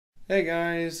Hey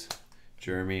guys,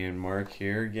 Jeremy and Mark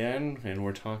here again, and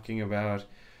we're talking about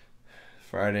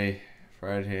Friday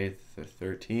the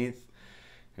 13th,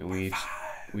 and we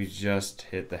just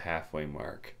hit the halfway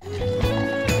mark.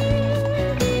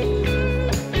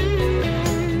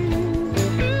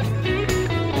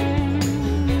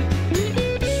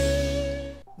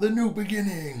 The new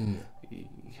beginning.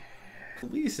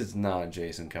 At least it's not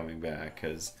Jason coming back,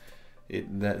 because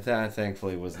that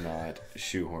thankfully was not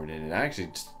shoehorned in. It actually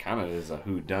just kind of is a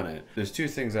whodunit. There's two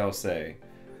things I'll say.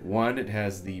 One, it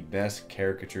has the best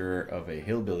caricature of a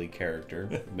hillbilly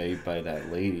character made by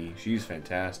that lady. She's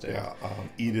fantastic. Yeah,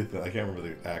 Edith. I can't remember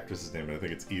the actress's name, but I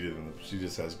think it's Edith, and she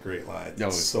just has great lines. No,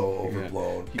 it's so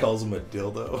overblown. He calls him a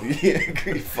dildo.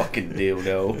 Yeah, fucking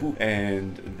dildo.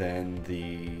 And then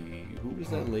who was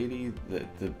that lady?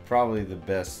 The probably the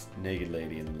best naked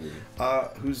lady in the movie.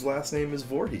 Whose last name is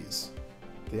Voorhees.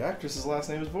 The actress's last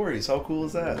name is Voorhees. How cool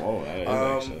is that? Oh, that is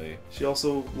actually. She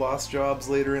also lost jobs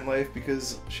later in life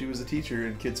because she was a teacher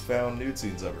and kids found nude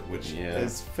scenes of her, which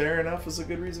is fair enough as a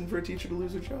good reason for a teacher to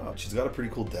lose her job. She's got a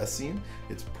pretty cool death scene.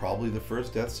 It's probably the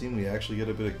first death scene we actually get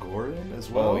a bit of gore in as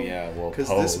well. Oh yeah, well,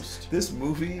 because this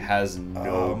movie has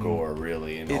no gore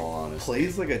really. In all honesty, it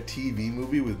plays like a TV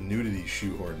movie with nudity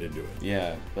shoehorned into it.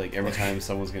 Yeah, like every time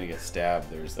someone's gonna get stabbed,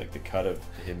 there's like the cut of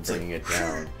him bringing it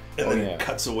down. And then it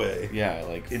cuts away. Yeah,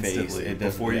 like instantly. Face.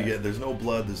 Before you get, there's no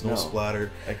blood, there's no splatter.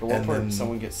 Like at one point,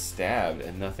 someone gets stabbed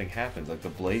and nothing happens. Like the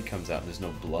blade comes out and there's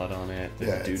no blood on it.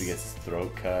 The dude gets his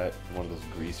throat cut, one of those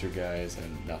greaser guys,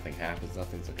 and nothing happens.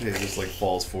 Nothing's like. It just like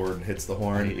falls forward and hits the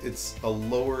horn. It's a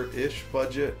lower-ish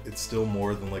budget. It's still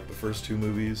more than like the first two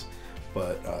movies,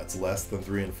 but it's less than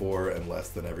 3 and 4 and less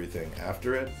than everything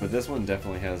after it. But this one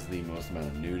definitely has the most amount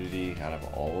of nudity out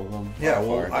of all of them. Yeah,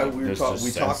 well,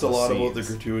 we talked a lot about the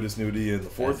gratuitous nudity in the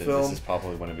fourth film. This is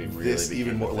probably going to be really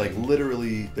even more like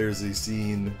literally. There's a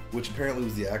scene which apparently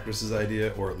was the actress's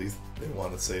idea, or at least they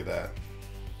want to say that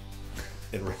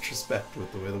in retrospect with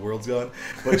the way the world's gone.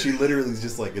 But she literally is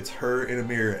just like, it's her in a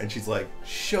mirror, and she's like,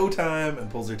 "Showtime,"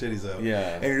 and pulls her titties out.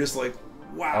 Yeah, and you're just like,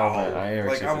 wow. Oh, man,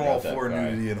 like I'm all for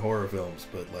nudity in horror films,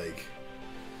 but like.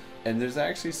 And there's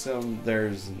actually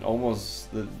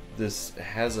this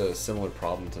has a similar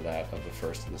problem to that of the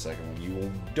first and the second one.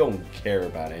 You don't care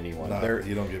about anyone.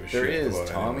 You don't give a shit. There is about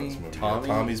Tommy.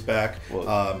 Tommy's back.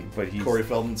 Well, but he's Corey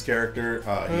Feldman's character.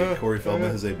 Corey Feldman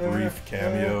has a brief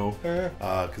cameo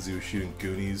because he was shooting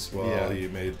Goonies while he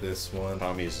made this one.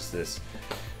 Tommy is just this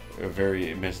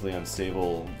very mentally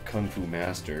unstable kung fu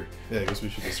master. Yeah, I guess we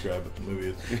should describe what the movie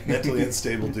is. Mentally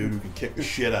unstable dude who can kick the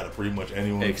shit out of pretty much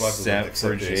anyone except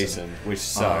for Jason, which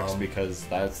sucks because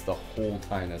that's the whole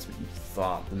time that's what you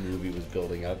thought the movie was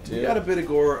building up to. We got a bit of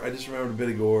gore. I just remembered a bit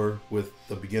of gore with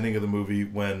the beginning of the movie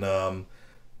when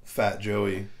Fat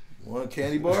Joey want a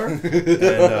candy bar? and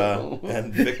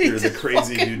Victor, the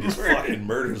crazy dude, just fucking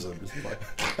murders him.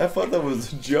 I thought that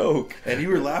was a joke. And you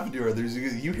were laughing to her.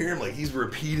 You hear him like he's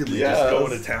repeatedly just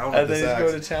going to town with this axe. And then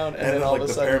he's going to town, and then all like of a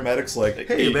the sudden, paramedics like,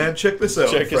 "Hey man, check this out."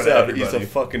 Check this out. He's a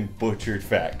fucking butchered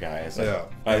fat guy. So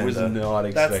I was not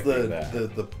expecting that.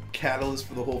 That's the catalyst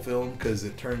for the whole film, because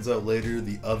it turns out later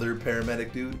the other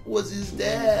paramedic dude was his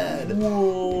dad.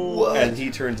 Whoa! What? And he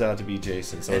turns out to be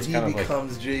Jason. So it's kind of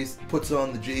becomes Jason, puts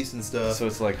on the Jason stuff. So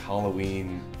it's like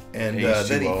Halloween, and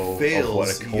then he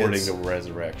fails. According to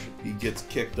Resurrection, he gets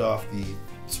kicked off the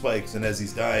spikes, and as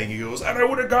he's dying, he goes, "And I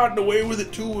would have gotten away with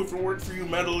it too if it weren't for you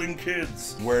meddling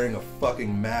kids." Wearing a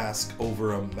fucking mask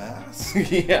over a mask.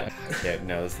 Yeah,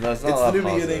 no, that's not. It's the new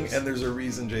beginning, and there's a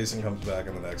reason Jason comes back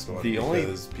in the next one.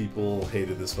 Because people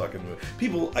hated this fucking movie.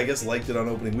 People, I guess, liked it on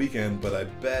opening weekend, but I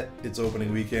bet its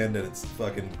opening weekend and its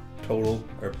fucking total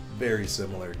are very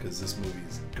similar, because this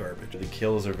movie's garbage. The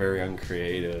kills are very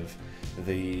uncreative.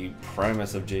 The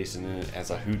premise of Jason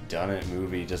as a whodunit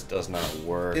movie just does not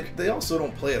work. They also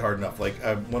don't play it hard enough. Like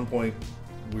at one point,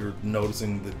 we were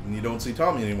noticing that you don't see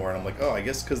Tommy anymore, and I'm like, oh, I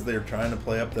guess because they're trying to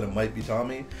play up that it might be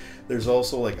Tommy. There's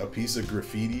also like a piece of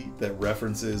graffiti that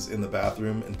references in the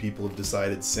bathroom, and people have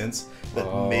decided since that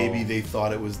maybe they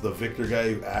thought it was the Victor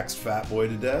guy who axed Fat Boy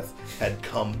to death had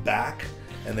come back,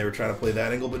 and they were trying to play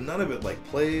that angle, but none of it like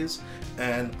plays.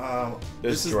 And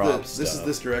this is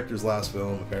this director's last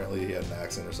film. Apparently he had an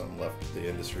accident or something, left the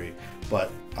industry, but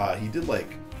he did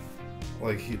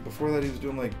before that he was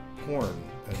doing like porn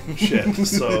and shit.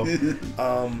 So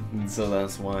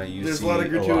that's why there's see a lot of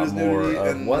gratuitous more of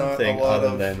and one thing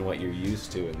other than what you're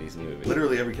used to in these movies.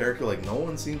 Literally every character, like no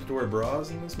one seems to wear bras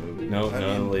in this movie. No, none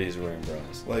of the ladies are wearing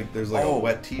bras. Like there's like a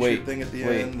wet t-shirt thing at the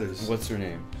end. There's what's her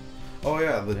name? Oh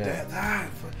yeah, that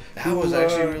was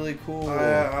actually really cool.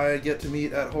 I get to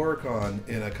meet at HorrorCon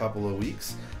in a couple of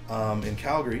weeks. in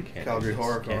Calgary, Calgary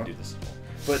HorrorCon. Can't do this at all.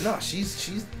 But no,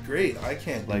 she's great. I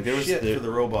can't Like do shit for the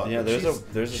robot. Yeah,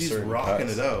 there's she's certain rocking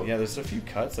cuts. it out. Yeah, there's a few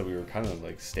cuts that we were kind of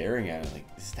like staring at. Like,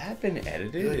 has that been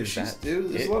edited? Yeah, Is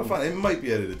it's a lot of fun. It might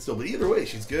be edited still, but either way,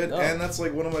 she's good. No. And that's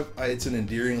like one of my. It's an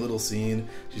endearing little scene.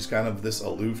 She's kind of this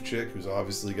aloof chick who's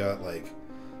obviously got like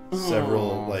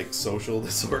several like social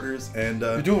disorders, and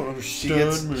You don't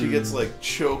understand she gets like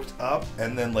choked up,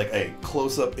 and then like a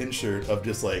close up insert of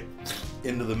just like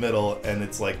into the middle, and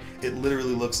it's like it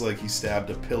literally looks like he stabbed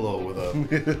a pillow with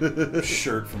a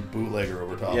shirt from Bootlegger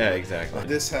over top. Yeah, of it. exactly.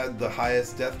 This had the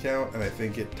highest death count, and I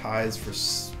think it ties for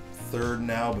third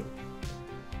now, but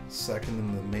second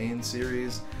in the main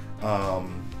series. But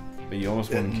you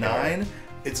almost At wouldn't 9, care.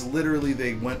 it's literally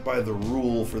they went by the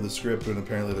rule for the script, and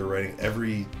apparently they're writing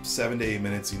every 7 to 8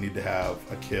 minutes you need to have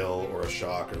a kill or a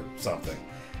shock or something,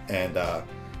 and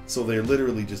so they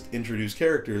literally just introduce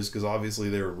characters because obviously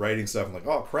they were writing stuff and like,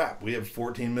 oh crap, we have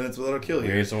 14 minutes without a kill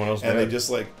here, Someone else and dead. they just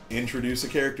like introduce a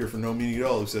character for no meaning at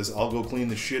all who says, I'll go clean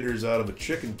the shitters out of a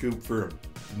chicken coop for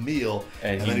a meal,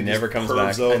 And he then never just comes pervs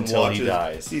back out and until he watches-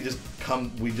 dies. He just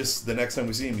the next time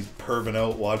we see him, he's perving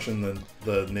out watching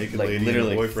the naked Like lady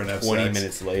literally and the boyfriend have 20 sex,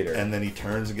 minutes later. and then he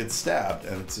turns and gets stabbed,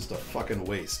 and it's just a fucking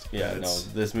waste. Yeah, And no, it's,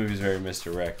 this movie's very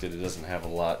misdirected. It doesn't have a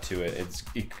lot to it. It's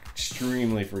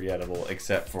extremely forgettable,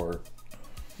 except for...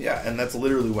 yeah, and that's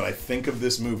literally when I think of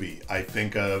this movie. I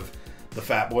think of the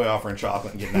fat boy offering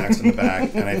chocolate and getting axed in the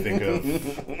back, and I think of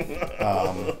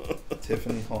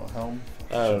Tiffany Helm.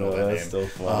 I don't know, that that's name. still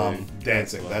funny.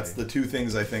 Dancing. Funny. That's the two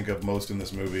things I think of most in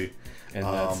this movie. And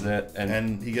that's it.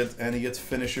 And he gets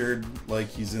finishered like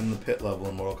he's in the pit level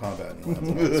in Mortal Kombat, and he lands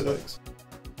on all the spikes.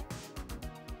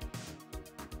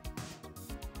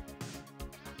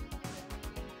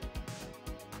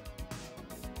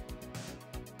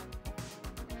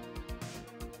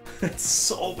 It's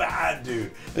so bad,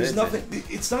 dude. There's nothing.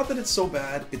 It's not that it's so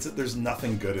bad. It's that there's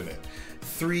nothing good in it.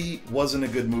 3 wasn't a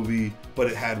good movie, but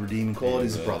it had redeeming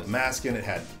qualities. It brought the mask in. It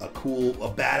had a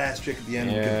badass chick at the end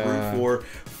we could root for.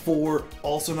 4,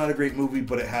 also not a great movie,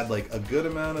 but it had like a good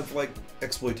amount of like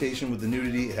exploitation with the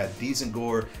nudity. It had decent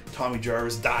gore. Tommy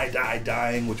Jarvis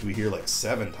dying, which we hear like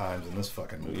 7 times in this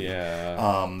fucking movie.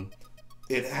 Yeah.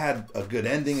 It had a good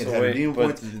ending. It So had wait, redeeming but-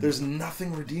 points. There's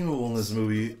nothing redeemable in this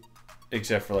movie.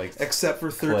 Except for like... Except for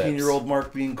 13-year-old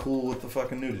Mark being cool with the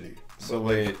fucking nudity. So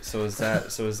wait, so is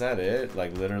that it?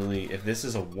 Like literally, if this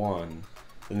is a 1,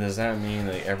 then does that mean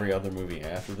like every other movie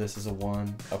after this is a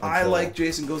 1? I like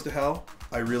Jason Goes to Hell.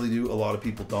 I really do. A lot of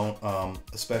people don't.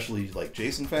 Especially like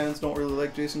Jason fans don't really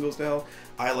like Jason Goes to Hell.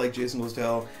 I like Jason Goes to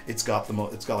Hell. It's got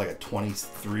like a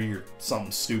 23 or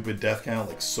something stupid death count.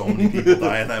 Like so many people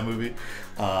die in that movie.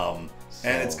 And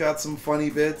it's got some funny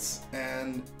bits,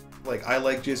 and like I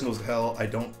like Jason Goes to Hell. I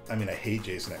hate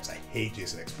Jason X. I hate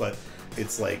Jason X, but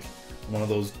it's like one of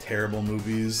those terrible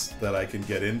movies that I can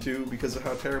get into because of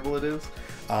how terrible it is.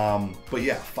 But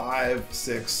yeah, 5,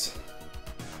 6.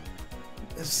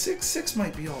 6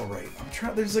 might be all right. I'm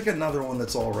trying. There's like another one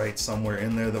that's all right somewhere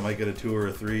in there that might get a 2 or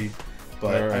a 3.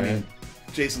 But Right. I mean,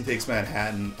 Jason Takes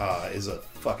Manhattan is a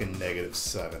fucking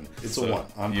 -7. It's a 1.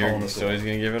 I'm calling this So a he's 1.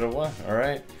 gonna give it a 1. All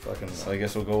right. Fucking So I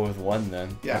guess we'll go with 1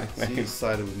 then. yeah. So you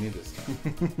decided with me this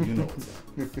time. You know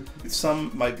what's up.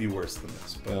 Some might be worse than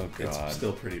this, but Oh, God. it's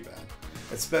still pretty bad.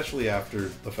 Especially after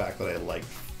the fact that I liked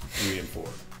 3 and 4.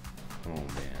 Oh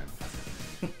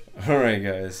man. All right,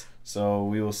 guys. So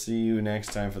we will see you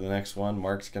next time for the next one.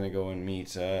 Mark's gonna go and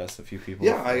meet a few people.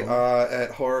 Yeah,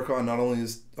 at HorrorCon, not only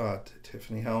is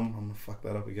Tiffany Helm, I'm gonna fuck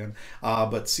that up again,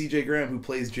 but CJ Graham, who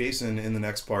plays Jason in the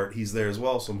next part, he's there as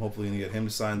well. So I'm hopefully gonna get him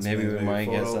to sign. Maybe we might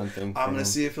a get photo. something. I'm from gonna him.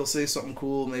 see if he'll say something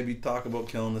cool. Maybe talk about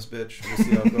killing this bitch. We'll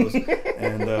see how it goes.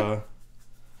 And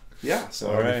yeah, so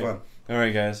All that'll right. be fun. All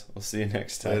right, guys. We'll see you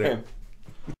next time. Later.